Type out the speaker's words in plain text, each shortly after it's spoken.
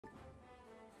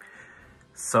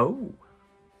So,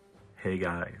 hey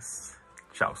guys,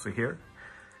 Chauzu here.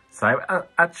 So I've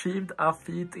achieved a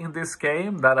feat in this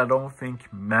game that I don't think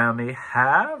many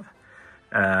have.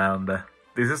 And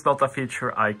this is not a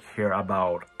feature I care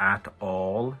about at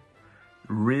all,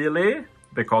 really,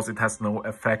 because it has no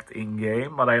effect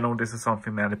in-game. But I know this is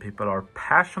something many people are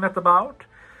passionate about.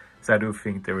 So I do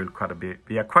think there will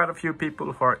be quite a few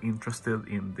people who are interested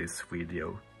in this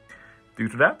video due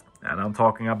to that. And I'm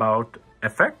talking about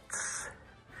effects.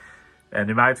 And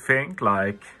you might think,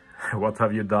 like, what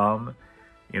have you done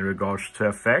in regards to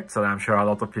effects? And I'm sure a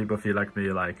lot of people feel like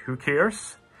me, like, who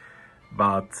cares?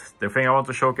 But the thing I want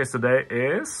to showcase today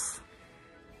is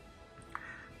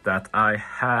that I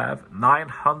have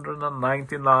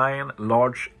 999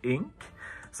 large ink.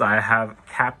 So I have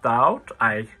capped out.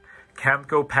 I can't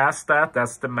go past that.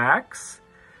 That's the max.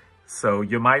 So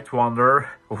you might wonder,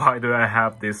 why do I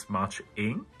have this much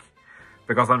ink?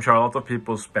 Because I'm sure a lot of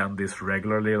people spend this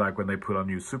regularly, like when they put a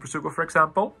new Super Sugo, for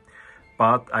example.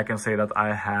 But I can say that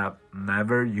I have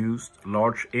never used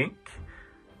large ink.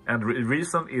 And the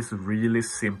reason is really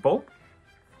simple.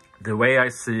 The way I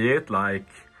see it, like,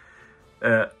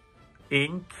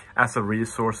 ink as a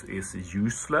resource is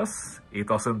useless. It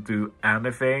doesn't do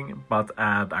anything but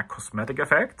add a cosmetic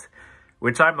effect.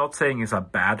 Which I'm not saying is a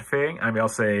bad thing. I'm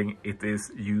just saying it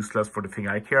is useless for the thing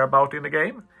I care about in the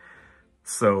game.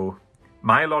 So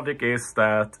my logic is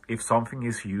that if something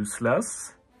is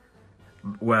useless,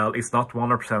 well, it's not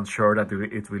 100% sure that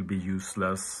it will be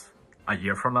useless a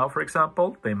year from now, for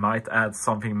example. They might add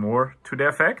something more to the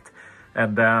effect,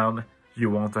 and then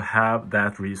you want to have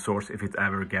that resource if it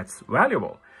ever gets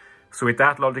valuable. So with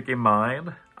that logic in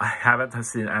mind, I haven't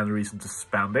seen any reason to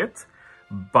spend it.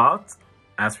 But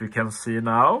as we can see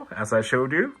now, as I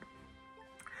showed you,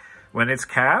 when it's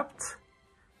capped,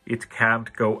 it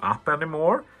can't go up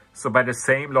anymore. So by the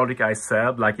same logic I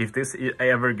said, like if this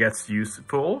ever gets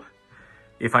useful,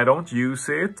 if I don't use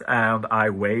it and I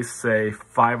waste, say,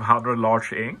 500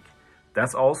 large ink,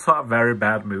 that's also a very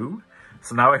bad move.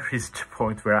 So now I reached the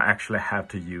point where I actually have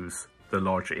to use the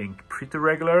large ink pretty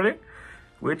regularly,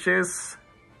 which is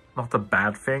not a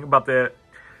bad thing, but the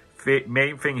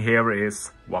main thing here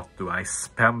is, what do I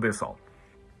spend this on?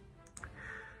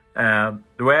 And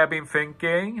the way I've been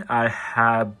thinking, I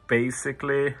have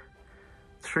basically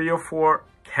 3 or 4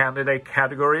 candidate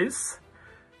categories.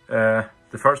 The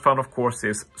first one, of course,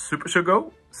 is Super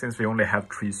Sugo. Since we only have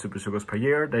 3 Super Sugos per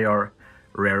year, they are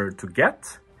rarer to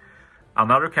get.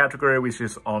 Another category, which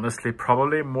is honestly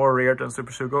probably more rare than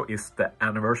Super Sugo, is the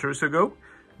Anniversary Sugo.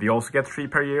 We also get 3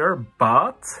 per year,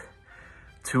 but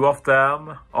 2 of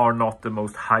them are not the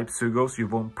most hype Sugos. You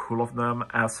won't pull of them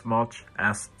as much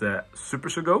as the Super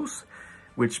Sugos,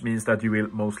 which means that you will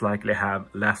most likely have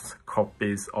less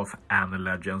copies of Annie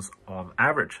Legends on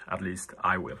average. At least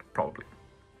I will, probably.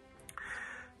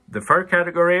 The third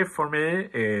category for me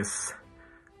is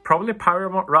probably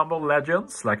Pyro Rumble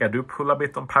Legends. Like, I do pull a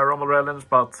bit on Pyro Rumble Legends,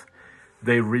 but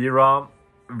they rerun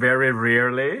very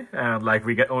rarely. And like,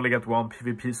 we only get 1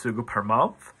 PvP Sugo per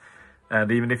month.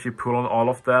 And even if you pull on all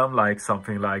of them, like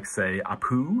something like, say,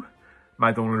 Apu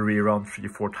might only rerun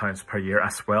 3-4 times per year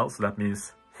as well. So that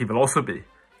means he will also be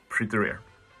pretty rare.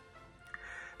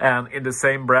 And in the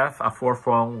same breath, a fourth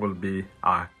one will be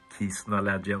a Kisna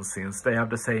Legend, since they have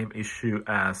the same issue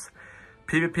as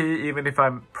PvP, even if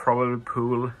I probably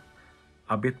pull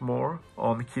a bit more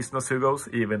on Kisna Sugos,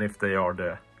 even if they are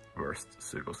the worst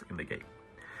Sugos in the game.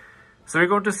 So we're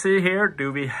going to see here,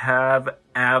 do we have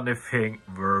anything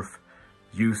worth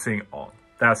using on?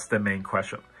 That's the main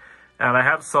question. And I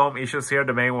have some issues here.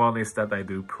 The main one is that I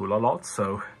do pull a lot,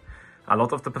 so a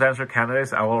lot of the potential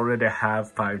candidates I already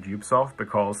have 5 dupes of,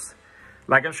 because,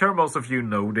 like, I'm sure most of you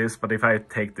know this, but if I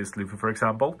take this Luffy, for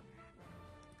example,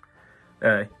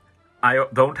 I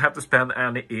don't have to spend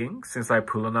any ink since I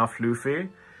pull enough Luffy.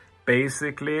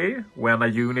 Basically, when a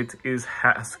unit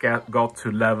has got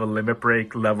to level limit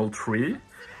break level 3,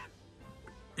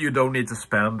 you don't need to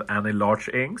spend any large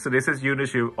ink. So this is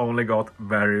units you only got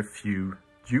very few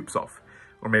dupes of,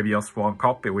 or maybe just 1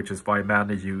 copy, which is why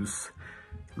many use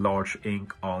large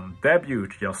ink on debut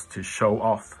just to show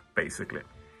off, basically.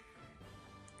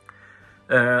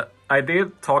 I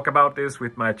did talk about this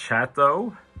with my chat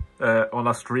though, on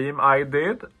a stream I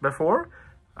did before.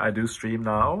 I do stream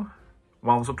now,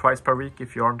 once or twice per week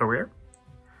if you aren't aware.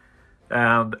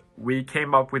 And we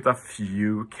came up with a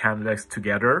few candidates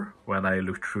together when I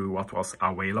looked through what was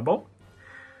available.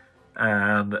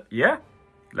 And yeah,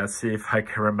 let's see if I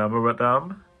can remember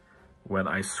them when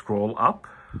I scroll up.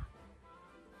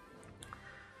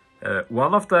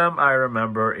 One of them I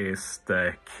remember is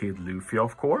the Kid Luffy,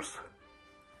 of course.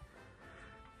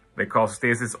 because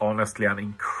this is honestly an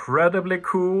incredibly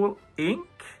cool ink.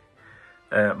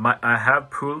 I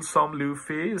have pulled some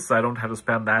Luffy, so I don't have to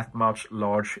spend that much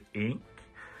large ink.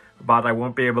 But I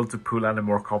won't be able to pull any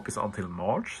more copies until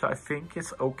March. So I think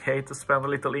it's okay to spend a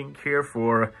little ink here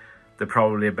for the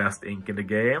probably best ink in the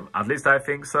game. At least I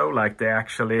think so. Like, they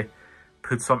actually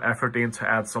put some effort in to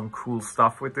add some cool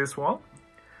stuff with this one.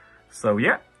 So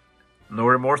yeah, no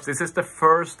remorse. This is the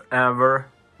first ever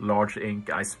large ink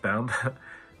I spend.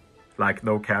 Like,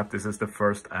 no cap, this is the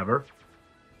first ever.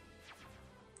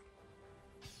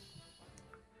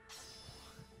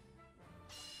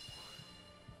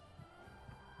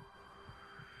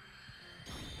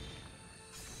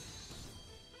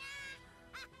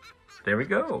 There we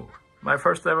go. My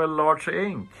first ever large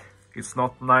ink. It's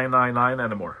not 999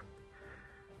 anymore.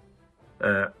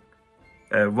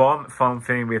 One fun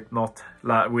thing with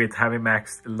having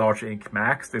large ink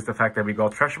maxed is the fact that we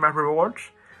got treasure map rewards.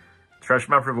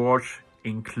 Treasure map rewards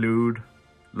include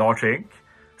large ink.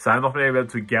 So I'm not able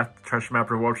to get treasure map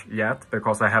rewards yet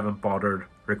because I haven't bothered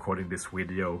recording this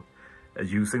video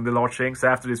using the large ink. So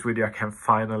after this video I can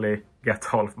finally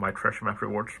get all of my treasure map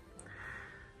rewards.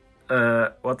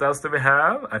 What else do we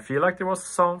have? I feel like there was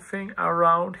something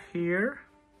around here.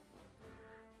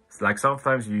 It's like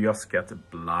sometimes you just get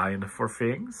blind for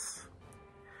things.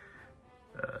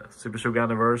 Super Sugo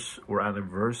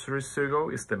Anniversary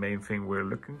Sugo is the main thing we're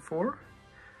looking for.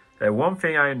 One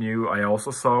thing I knew I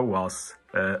also saw was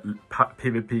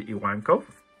PvP Iwanko.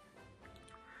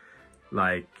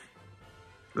 Like,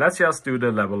 let's just do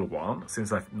the level 1,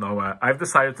 since I've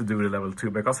decided to do the level 2,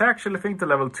 because I actually think the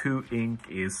level 2 ink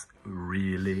is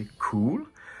really cool.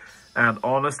 And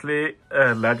honestly,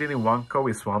 Legend Iwanko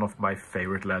is one of my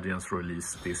favorite legends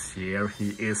released this year.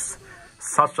 He is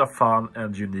such a fun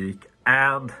and unique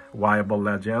and viable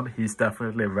legend. He's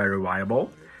definitely very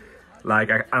viable. Like,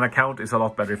 an account is a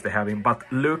lot better if they have him. But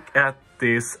look at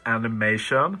this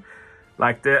animation.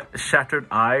 Like, the shattered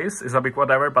eyes is a bit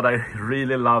whatever, but I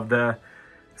really love the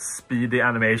speedy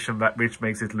animation, which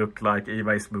makes it look like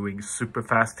Eva is moving super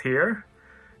fast here,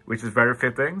 which is very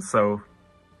fitting. So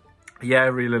yeah, I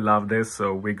really love this.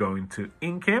 So we're going to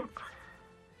ink him.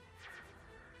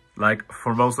 Like,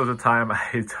 for most of the time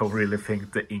I don't really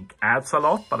think the ink adds a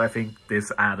lot, but I think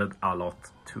this added a lot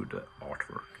to the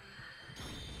artwork.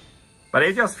 But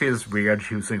it just feels weird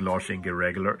using large ink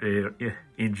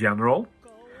in general,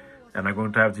 and I'm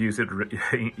going to have to use it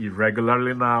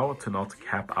regularly now to not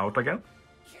cap out again.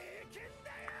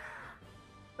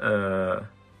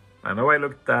 I know I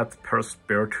looked at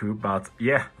Perspero too, but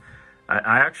yeah,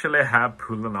 I actually have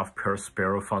pulled enough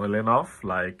Perspero, funnily enough.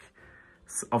 Like,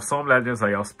 of some legends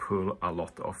I just pull a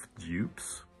lot of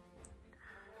dupes.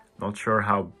 Not sure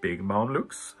how Big Mom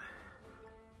looks.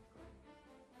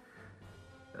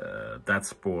 That's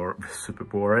super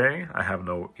boring. I have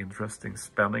no interest in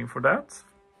spending for that.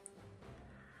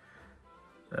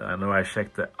 I know I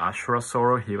checked the Ashura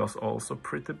Zoro, he was also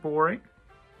pretty boring.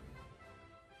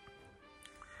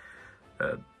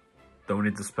 Don't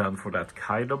need to spend for that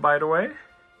Kaido, by the way.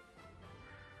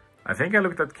 I think I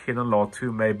looked at Kid and Law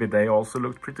too, maybe they also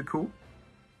looked pretty cool.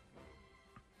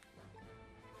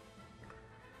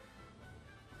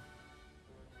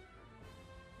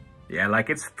 Yeah, like,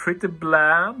 it's pretty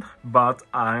bland, but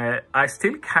I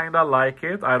still kinda like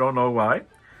it, I don't know why.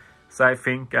 So I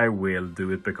think I will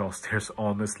do it because there's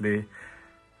honestly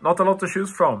not a lot to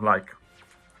choose from. Like,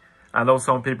 I know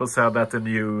some people said that the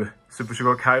new Super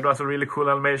Sugar Kaido has a really cool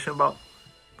animation, but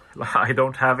I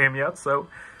don't have him yet, so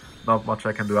not much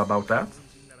I can do about that.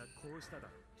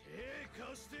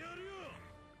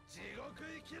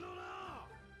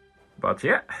 But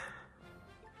yeah,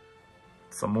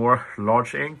 some more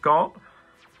large ink on.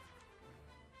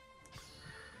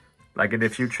 Like, in the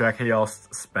future I can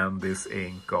just spend this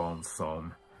ink on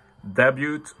some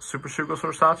debut Super Sugos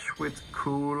or such with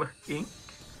cool ink.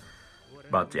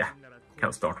 But yeah,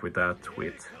 can start with that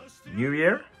with New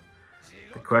Year.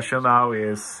 The question now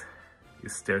is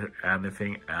there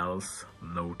anything else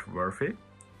noteworthy?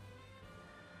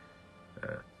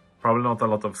 Probably not a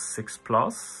lot of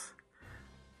 6+,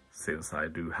 since I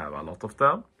do have a lot of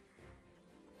them.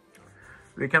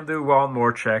 We can do one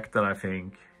more check, then I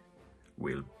think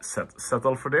we'll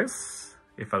settle for this,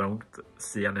 if I don't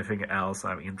see anything else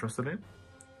I'm interested in.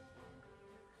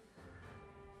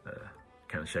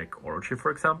 Can check Orochi,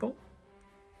 for example.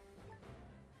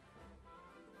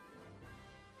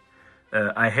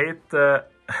 I hate the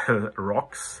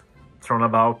rocks thrown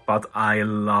about, but I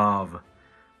love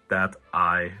that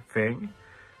eye thing.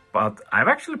 But I've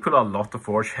actually put a lot of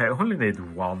Orochi. I only need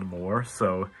one more,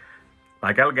 so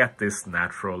like, I'll get this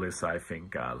naturally, so I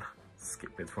think I'll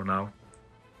skip it for now.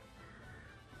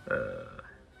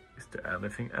 Is there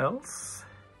anything else?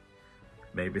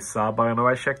 Maybe Saba. I know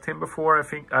I checked him before.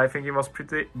 I think he was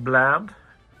pretty bland.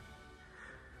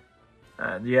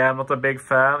 And yeah, I'm not a big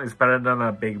fan. It's better than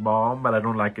a Big Bomb, but I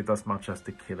don't like it as much as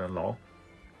the Kill and Law.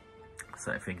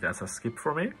 So I think that's a skip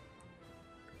for me.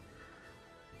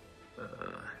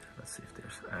 Let's see if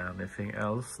there's anything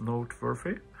else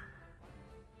noteworthy.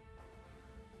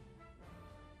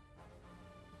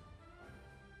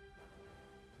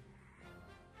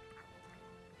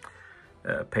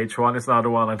 Page 1 is another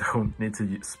one I don't need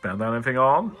to spend anything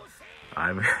on.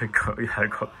 I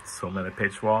got so many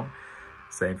page 1.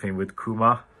 Same thing with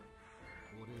Kuma.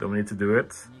 Don't need to do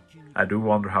it. I do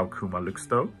wonder how Kuma looks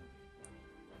though.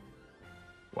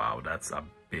 Wow, that's a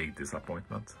big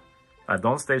disappointment. I've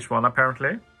done stage 1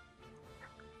 apparently.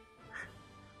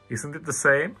 Isn't it the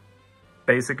same?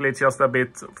 Basically it's just a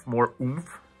bit more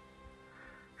oomph.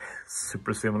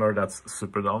 Super similar, that's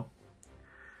super dumb.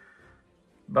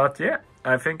 But yeah,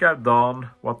 I think I've done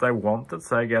what I wanted,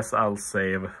 so I guess I'll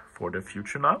save for the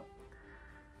future now.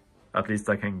 At least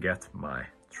I can get my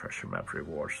treasure map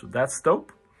reward, so that's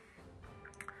dope.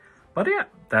 But yeah,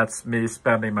 that's me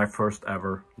spending my first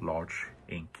ever large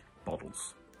ink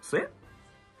bottles. So yeah,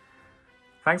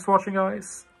 thanks for watching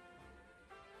guys.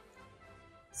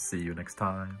 See you next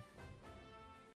time.